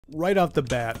Right off the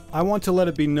bat, I want to let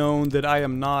it be known that I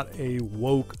am not a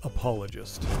woke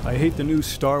apologist. I hate the new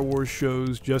Star Wars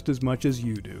shows just as much as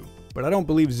you do, but I don't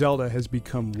believe Zelda has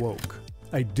become woke.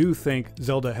 I do think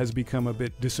Zelda has become a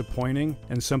bit disappointing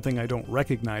and something I don't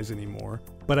recognize anymore,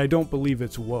 but I don't believe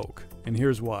it's woke, and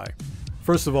here's why.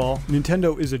 First of all,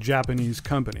 Nintendo is a Japanese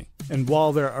company, and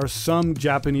while there are some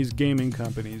Japanese gaming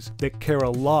companies that care a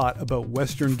lot about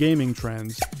Western gaming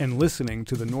trends and listening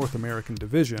to the North American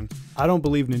division, I don't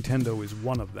believe Nintendo is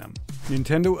one of them.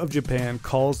 Nintendo of Japan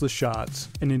calls the shots,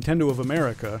 and Nintendo of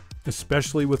America,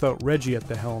 especially without Reggie at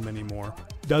the helm anymore,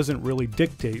 doesn't really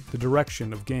dictate the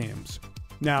direction of games.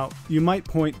 Now, you might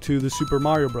point to the Super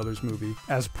Mario Bros. Movie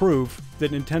as proof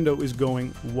that Nintendo is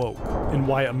going woke, and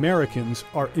why Americans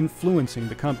are influencing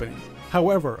the company.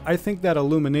 However, I think that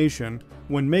Illumination,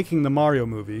 when making the Mario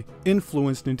movie,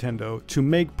 influenced Nintendo to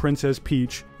make Princess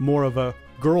Peach more of a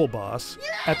girl boss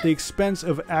at the expense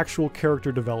of actual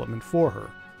character development for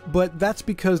her. But that's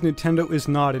because Nintendo is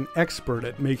not an expert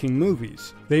at making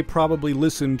movies. They probably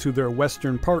listened to their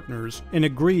Western partners and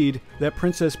agreed that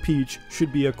Princess Peach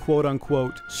should be a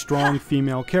quote-unquote strong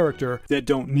female character that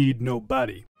don't need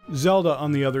nobody. Zelda,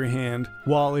 on the other hand,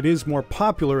 while it is more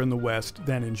popular in the West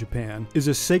than in Japan, is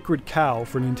a sacred cow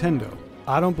for Nintendo.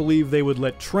 I don't believe they would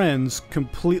let trends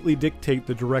completely dictate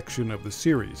the direction of the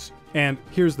series. And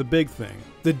here's the big thing.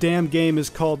 The damn game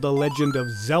is called The Legend of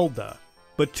Zelda.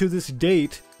 But to this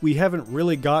date, we haven't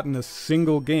really gotten a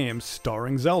single game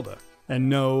starring Zelda. And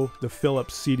no, the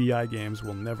Philips CDI games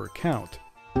will never count.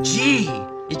 Gee,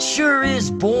 it sure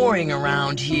is boring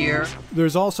around here.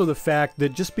 There's also the fact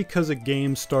that just because a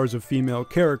game stars a female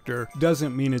character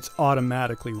doesn't mean it's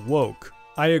automatically woke.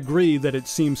 I agree that it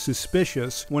seems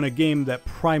suspicious when a game that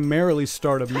primarily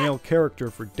starred a male character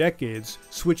for decades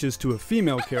switches to a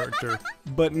female character,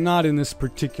 but not in this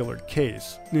particular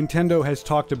case. Nintendo has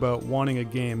talked about wanting a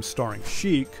game starring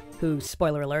Sheik, who,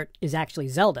 spoiler alert, is actually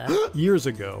Zelda, years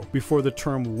ago, before the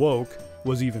term woke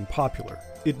was even popular.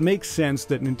 It makes sense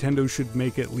that Nintendo should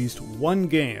make at least one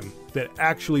game that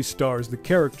actually stars the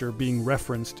character being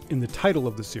referenced in the title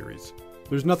of the series.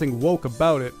 There's nothing woke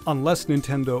about it unless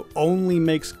Nintendo only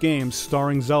makes games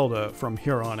starring Zelda from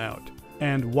here on out.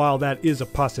 And while that is a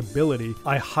possibility,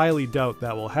 I highly doubt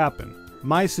that will happen.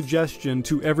 My suggestion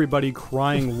to everybody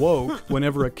crying woke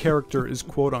whenever a character is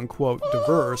quote-unquote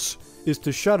diverse is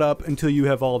to shut up until you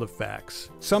have all the facts.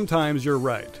 Sometimes you're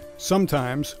right.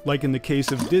 Sometimes, like in the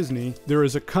case of Disney, there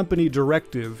is a company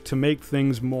directive to make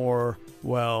things more,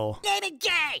 well... Name it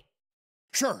gay!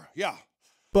 Sure, yeah.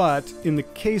 But in the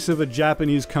case of a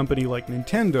Japanese company like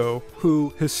Nintendo,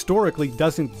 who historically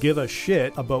doesn't give a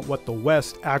shit about what the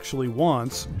West actually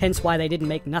wants, hence why they didn't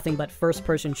make nothing but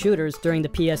first-person shooters during the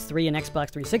PS3 and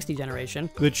Xbox 360 generation,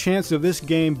 the chance of this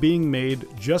game being made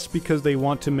just because they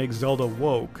want to make Zelda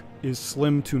woke is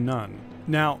slim to none.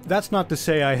 Now, that's not to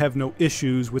say I have no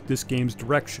issues with this game's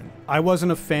direction. I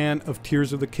wasn't a fan of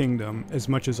Tears of the Kingdom as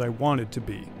much as I wanted to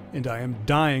be, and I am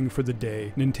dying for the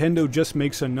day Nintendo just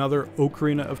makes another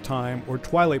Ocarina of Time or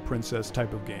Twilight Princess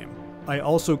type of game. I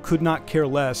also could not care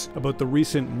less about the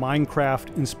recent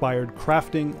Minecraft-inspired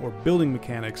crafting or building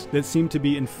mechanics that seem to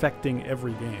be infecting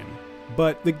every game.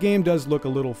 But the game does look a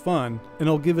little fun, and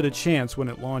I'll give it a chance when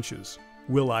it launches.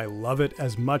 Will I love it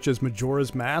as much as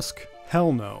Majora's Mask?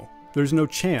 Hell no. There's no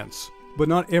chance. But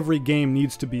not every game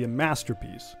needs to be a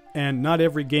masterpiece. And not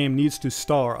every game needs to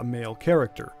star a male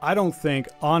character. I don't think,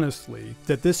 honestly,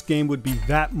 that this game would be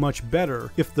that much better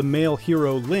if the male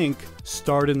hero Link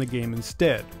starred in the game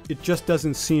instead. It just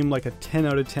doesn't seem like a 10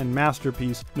 out of 10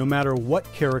 masterpiece no matter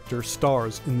what character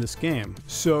stars in this game.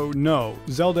 So no,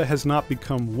 Zelda has not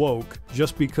become woke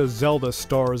just because Zelda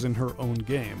stars in her own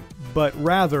game. But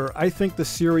rather, I think the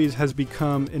series has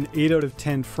become an 8 out of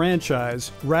 10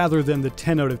 franchise rather than the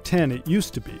 10 out of 10 it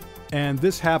used to be. And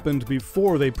this happened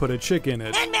before they put a chick in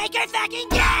it. And make her fucking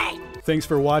gay! Thanks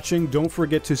for watching, don't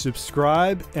forget to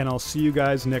subscribe, and I'll see you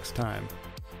guys next time.